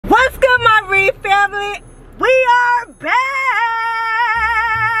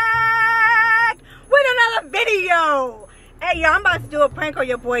y'all, I'm about to do a prank on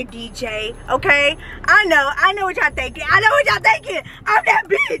your boy DJ, okay? I know what y'all thinking. I'm that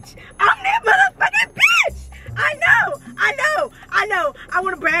bitch. I'm that motherfucking bitch. I know. I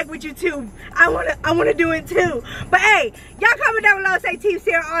want to brag with you too. I want to do it too. But hey, y'all comment down below and say Team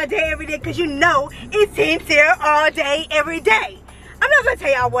Sarah all day, every day, because you know it's Team Sarah all day, every day. I'm not going to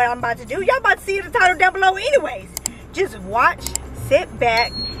tell y'all what I'm about to do. Y'all about to see the title down below anyways. Just watch, sit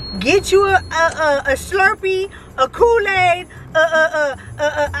back, get you a Slurpee, a Kool-Aid,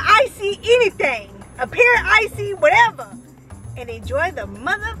 icy anything, a pear icy, whatever, and enjoy the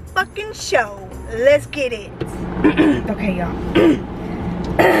motherfucking show. Let's get it. Okay, y'all.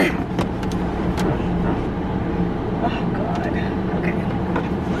 Oh God. Okay.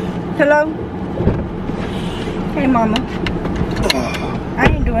 Hello. Hey, mama. I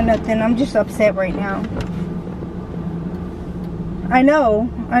ain't doing nothing. I'm just upset right now. I know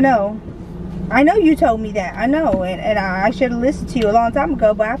you told me that. I know, and I should have listened to you a long time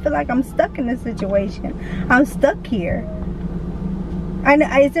ago, but I feel like I'm stuck in this situation. I'm stuck here.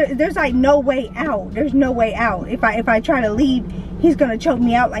 There's like no way out. There's no way out. If I try to leave, he's gonna choke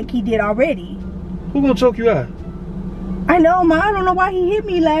me out like he did already. Who gonna choke you out? I know, Ma. I don't know why he hit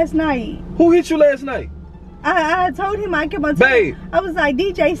me last night. Who hit you last night? I told him, I kept on telling him. I was like,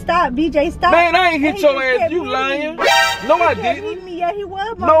 DJ, stop. DJ, stop. Man, I ain't hit your ass. You lying. No, I didn't. Yeah, he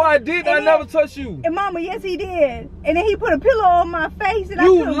was, Mama. No, I didn't. I never touched you. And Mama, yes, he did. And then he put a pillow on my face. And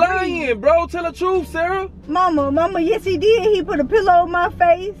you lying, bro. Tell the truth, Sarah. Mama, yes, he did. He put a pillow on my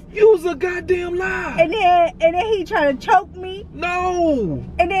face. You was a goddamn lie. And then he tried to choke me. No.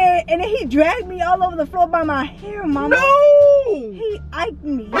 And then he dragged me all over the floor by my hair, Mama. No. He iked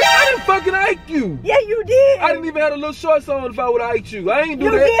me. I didn't fucking ike you. Yeah, you did. I didn't even have a little shorts on if I would have iked you. I ain't do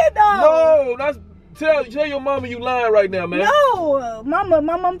that. You did, though. No, that's... Tell your mama you lying right now, man. No, Mama,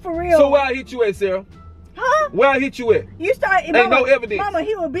 I'm for real. So where I hit you at, Sarah? Huh? Where I hit you at? You started. Ain't no evidence. Mama,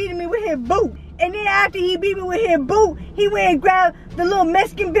 he was beating me with his boot. And then after he beat me with his boot, he went and grabbed the little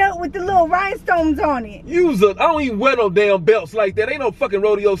Mexican belt with the little rhinestones on it. I don't even wear no damn belts like that. Ain't no fucking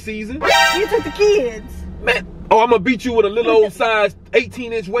rodeo season. You took the kids. Man, I'm gonna beat you with a little old size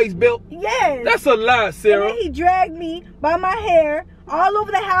 18-inch waist belt? Yes. That's a lie, Sarah. And then he dragged me by my hair all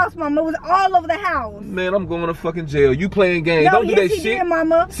over the house, Mama. It was all over the house. Man, I'm going to fucking jail. You playing games. No, don't do that he shit. Did,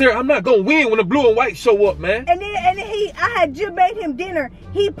 Mama. Sarah, I'm not gonna win when the blue and white show up, man. And then I had just made him dinner.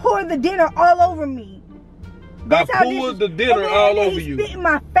 He poured the dinner all over me. I poured the dinner all over you. He spit in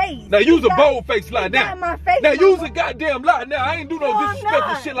my face. Now use a bold-faced lie now. My face, now Mama. Use a goddamn lie now. I ain't do no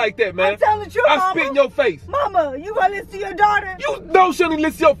disrespectful shit like that, man. I'm telling the truth, I Mama. spit in your face. Mama, you gonna listen to your daughter? You don't shouldn't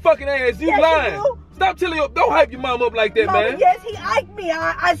listen to your fucking ass. You yes, lying. You do. Stop telling your, don't hype your mom up like that, Mama, man. Yes, he iked me.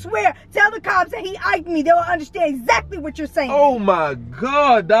 I swear. Tell the cops that he iked me. They'll understand exactly what you're saying. Oh my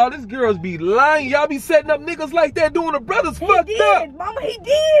God, dog. This girls be lying. Y'all be setting up niggas like that doing the brothers fucked up. He did, Mama, he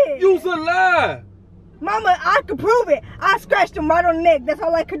did. You's a lie. Mama, I could prove it. I scratched him right on the neck. That's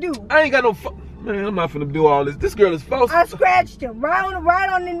all I could do. I ain't got no man, I'm not finna do all this. This girl is false. I scratched him right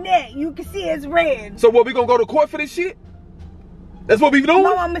on the neck. You can see it's red. So what, we gonna go to court for this shit? That's what we doing?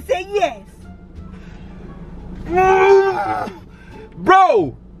 Mama, I'm gonna say yes.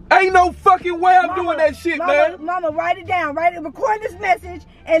 Bro, ain't no fucking way I'm doing that shit, man. Mama, write it down. Record this message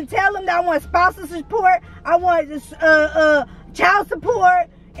and tell them that I want spousal support. I want child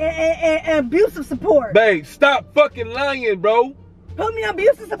support and abusive support. Babe, stop fucking lying, bro. Put me on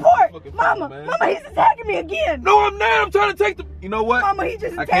abusive support. Mama, he's attacking me again. No, I'm not. I'm trying to take the... You know what? Mama, he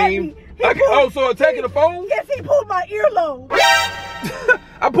just attacked me. So attacking the phone? Yes, he pulled my earlobe.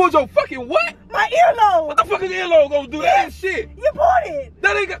 I pulled your fucking what? My earlobe. What the fuck is earlobe gonna do? That ain't shit. You pulled it.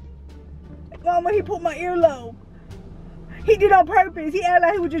 That ain't got... Mama, he pulled my earlobe. He did on purpose. He acted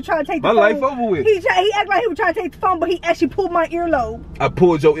like he was just trying to take the phone. My life over with. He acted like he was trying to take the phone, but he actually pulled my earlobe. I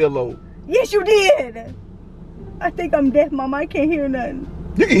pulled your earlobe. Yes, you did. I think I'm deaf, Mama. I can't hear nothing.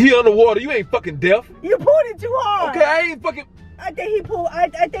 You can hear underwater. You ain't fucking deaf. You pulled it too hard. Okay, I ain't fucking... I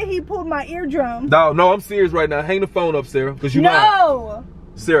think he pulled my eardrum. No, I'm serious right now. Hang the phone up, Sarah, because you No.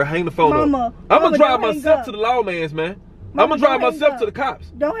 Sarah, hang the phone up. I'm gonna drive myself to the lawmans, man. I'm gonna drive myself to the cops.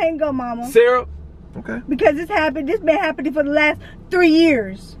 Don't hang up, Mama. Sarah. Okay. Because this been happening for the last 3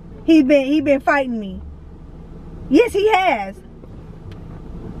 years. He been fighting me. Yes, he has.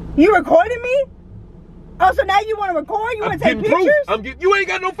 You recording me? Oh, so now you want to record? You want to take pictures? You ain't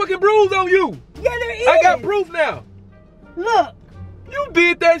got no fucking bruise on you. Yeah, there is. I got proof now. Look. You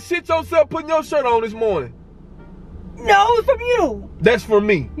did that shit yourself putting your shirt on this morning. No, it's from you. That's from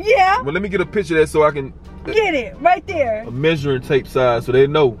me. Yeah. Well, let me get a picture of that so I can... Get it, right there. A measuring tape size so they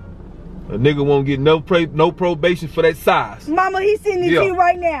know. A nigga won't get no probation for that size. Mama, he's sending it to you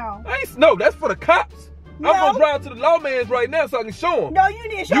right now. No, that's for the cops. I'm gonna drive to the lawman's right now so I can show him. No, you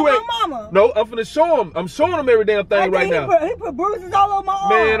didn't show my mama. No, I'm finna show him. I'm showing him every damn thing right now. He put bruises all over my arm.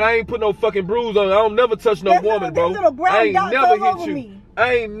 Man, I ain't put no fucking bruise on. I don't never touch no woman, bro. I ain't never hit you.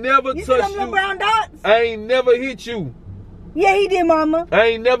 I ain't never touched you. You see them brown dots? I ain't never hit you. Yeah, he did, mama. I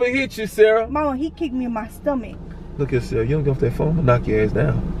ain't never hit you, Sarah. Mama, he kicked me in my stomach. Look at Sarah. You don't get off that phone, I'm gonna knock your ass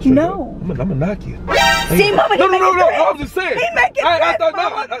down. No. I'm gonna knock you. See, mama, no. I was just saying. He making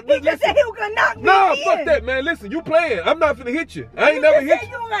threats, he just said he was gonna knock me. Nah, fuck that, man. Listen, you playing. I'm not finna hit you. I ain't never hit you.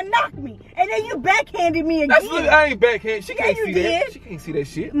 You were gonna knock me, and then you backhanded me again. I ain't backhand. She can't see that. She can't see that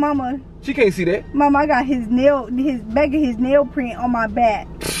shit. Mama. She can't see that. Mama, I got his back of his nail print on my back.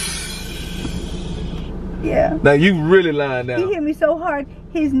 Yeah. Now you really lying now. He hit me so hard,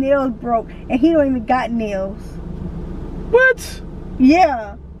 his nails broke, and he don't even got nails. What?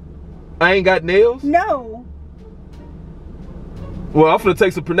 Yeah. I ain't got nails? No. Well, I'm finna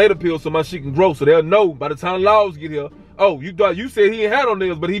take some prenatal pills so my shit can grow, so they'll know by the time laws get here. Oh, you said he ain't had no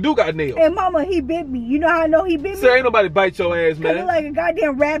nails, but he do got nails. And mama, he bit me. You know how I know he bit me? Sir, ain't nobody bite your ass, man. Cause like a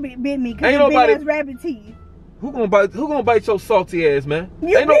goddamn rabbit bit me. Ain't nobody big ass rabbit teeth. Who gonna bite your salty ass, man?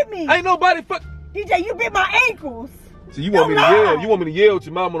 You bit me. Ain't nobody fuck. DJ, you bit my ankles. So you want me to yell? You want me to yell at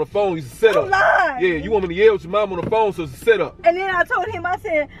your mom on the phone? It's a setup. Yeah, you want me to yell at your mom on the phone, so it's a setup. And then I told him, I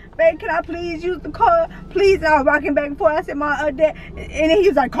said, babe, can I please use the car? Please. And I was rocking back and forth. I said, my dad. And then he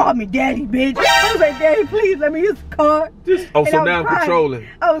was like, call me daddy, bitch. I was like, daddy, please let me use the car. So now I'm controlling.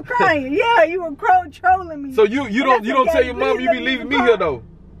 I was crying. Yeah, you were controlling me. So you don't tell your mom you be leaving me here though.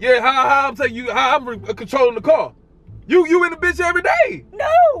 Yeah, how I'm telling you how I'm controlling the car. You in the bitch every day.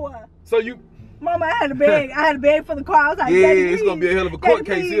 No. So you. Mama, I had a bag for the car. I was like, yeah, Daddy, it's gonna be a hell of a court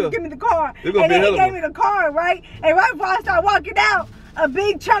case here. Give me the car. It's gonna and then he gave me the car, right? And right before I started walking out, a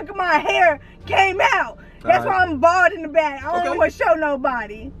big chunk of my hair came out. That's why I'm bald in the back. I don't want to show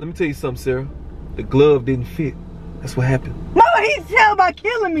nobody. Let me tell you something, Sarah. The glove didn't fit. That's what happened. Mama, he's telling about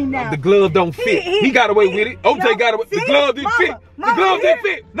killing me now. The glove don't fit. He got away with it. OJ got away. The glove didn't fit. The glove didn't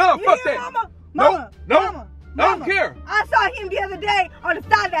fit. No, fuck that. Mama, no. I don't care. I saw him the other day on the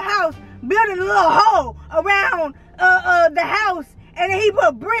side of the house building a little hole around the house, and then he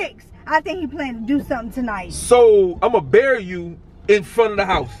put bricks. I think he planned to do something tonight. So I'm gonna bury you in front of the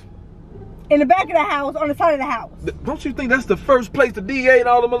house. In the back of the house, on the side of the house. Don't you think that's the first place the DA and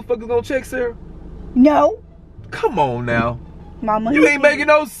all the motherfuckers gonna check, Sarah? No. Come on now. Mama, you ain't making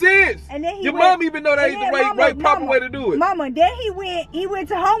no sense. And then your mom even know that ain't the proper way to do it. Mama, then he went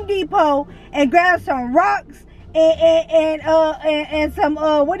to Home Depot and grabbed some rocks and some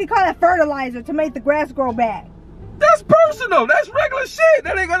what do you call that, fertilizer to make the grass grow back. That's personal. That's regular shit.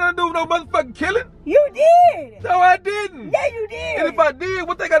 That ain't got nothing to do with no motherfucking killing. You did. No, I didn't. Yeah, you did. And if I did,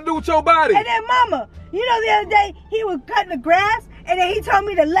 what they got to do with your body? And then, Mama, you know the other day he was cutting the grass, and then he told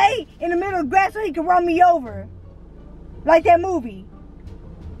me to lay in the middle of the grass so he could run me over. Like that movie.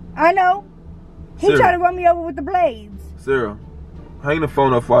 I know. He tried to run me over with the blades. Sarah, hang the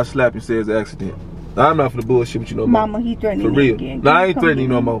phone up before I slap you and say it's an accident. I'm not for the bullshit with you no more. Mama, he threatening for real. No, I ain't threatening you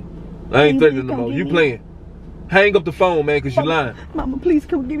no more. I ain't threatening no more. You playing. Hang up the phone, man, because you lying. Mama, please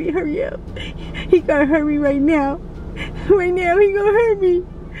come get me. Hurry up. He gonna hurt me right now. Right now, he gonna hurt me.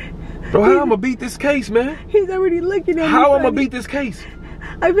 Bro, how I'm gonna beat this case, man? He's already looking at me. How I'm gonna beat this case?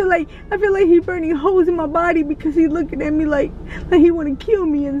 I feel like he's burning holes in my body because he's looking at me like he want to kill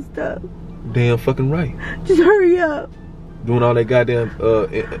me and stuff. Damn fucking right. Just hurry up. Doing all that goddamn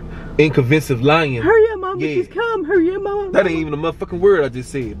inconvincing lying. Hurry up, Mama. Yeah. Just come. Hurry up, Mama. That ain't even a motherfucking word I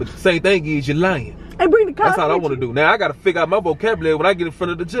just said. But the same thing is you're lying. And bring the cops. That's all I want to do. Now I gotta figure out my vocabulary when I get in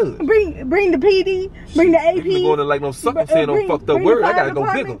front of the judge. Bring the PD. Bring the AP. You going to like no sucker saying no fucked up word. I gotta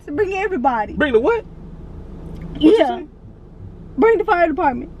go bigger. Bring everybody. Bring the what? Yeah. Bring the fire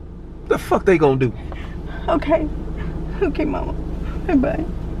department. The fuck they gonna do? Okay. Okay, Mama. Bye.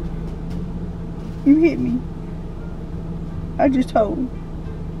 You hit me. I just told.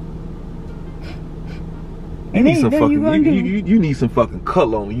 You need some fucking. You need some fucking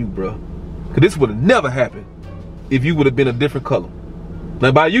color on you, bro. Cause this would have never happened if you would have been a different color.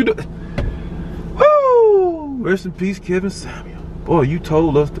 Now, by you, whoo! Rest in peace, Kevin Samuel. Boy, you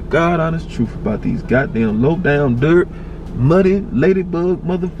told us the God honest truth about these goddamn low down dirt, muddy ladybug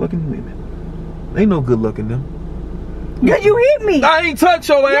motherfucking women. Ain't no good luck in them. Cause you hit me. I ain't touch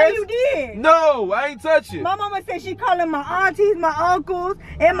your ass. Yeah, you did. No, I ain't touch it. My mama said she calling my aunties, my uncles,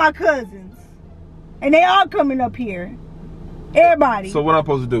 and my cousins. And they all coming up here. Everybody. So what I'm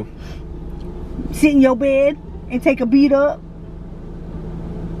supposed to do? Sit in your bed and take a beat up.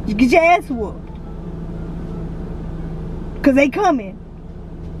 You get your ass whooped. Cause they coming.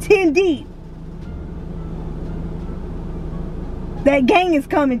 10 deep. That gang is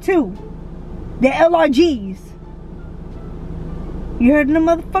coming too. The LRGs. You heard of them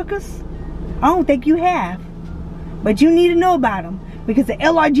motherfuckers? I don't think you have. But you need to know about them. Because the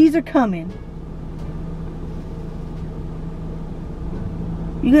LRGs are coming.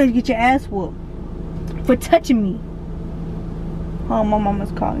 You're gonna get your ass whooped. For touching me. Oh, my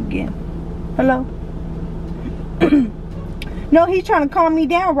mama's calling again. Hello? No, he's trying to calm me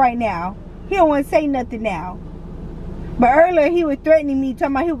down right now. He don't want to say nothing now. But earlier he was threatening me,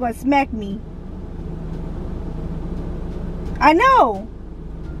 talking about he was going to smack me. I know.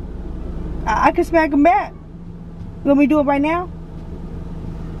 I can smack him back. You want me to do it right now?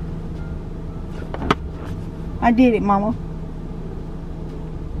 I did it, mama.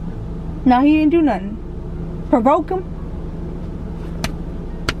 No, he didn't do nothing. Provoke him?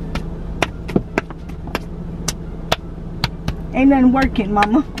 Ain't nothing working,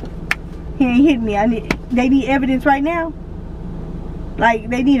 mama. He ain't hit me. They need evidence right now. Like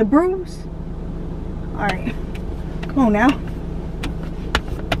they need a bruise. Alright. Come on now.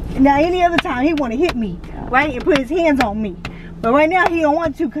 Now any other time he wanna hit me, right? And put his hands on me. But right now he don't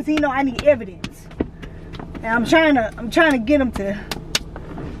want to because he know I need evidence. And I'm trying to get him to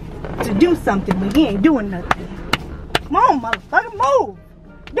do something, but he ain't doing nothing. Come on, motherfucker, move.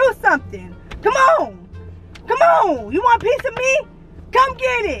 Do something. Come on. Come on. You want a piece of me? Come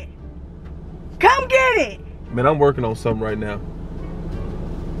get it. Come get it. Man, I'm working on something right now.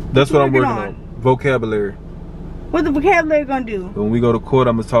 That's what I'm working on. Vocabulary. What the vocabulary gonna do? When we go to court,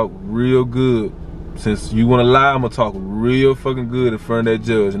 I'm gonna talk real good. Since you wanna lie, I'm gonna talk real fucking good in front of that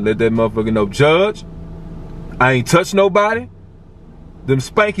judge and let that motherfucker know, Judge, I ain't touched nobody. Them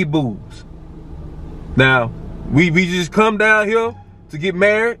spanky boos. Now, we just come down here to get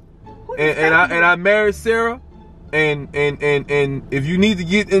married, and I married Sarah, and if you need to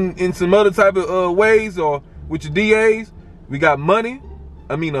get in some other type of ways or with your DAs, we got money.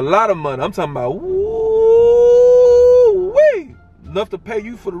 I mean a lot of money. I'm talking about woo-wee, enough to pay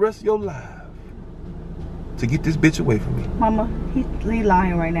you for the rest of your life to get this bitch away from me. Mama, he's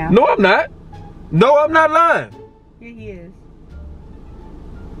lying right now. No, I'm not. No, I'm not lying. Yeah, he is.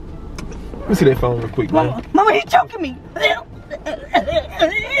 Let me see that phone real quick, man. Mama, he's choking me.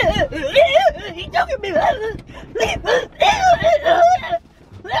 He's choking me.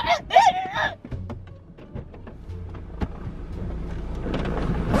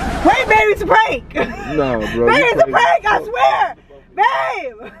 Wait, baby, it's a prank. No, bro. Baby, it's a prank, I swear.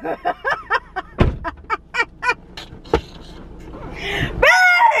 Babe.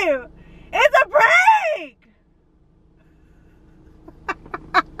 Babe, it's a prank.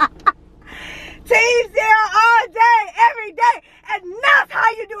 Team Sarah all day, every day, and that's how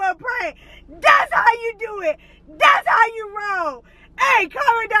you do a prank. That's how you do it. That's how you roll. Hey,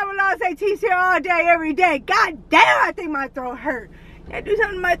 comment down below and say Team Sarah all day, every day. God damn, I think my throat hurt. Can I do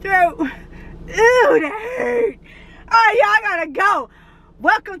something to my throat? Ooh, that hurt. Alright, y'all, I gotta go.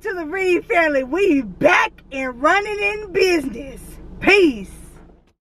 Welcome to the Reed family. We back and running in business. Peace.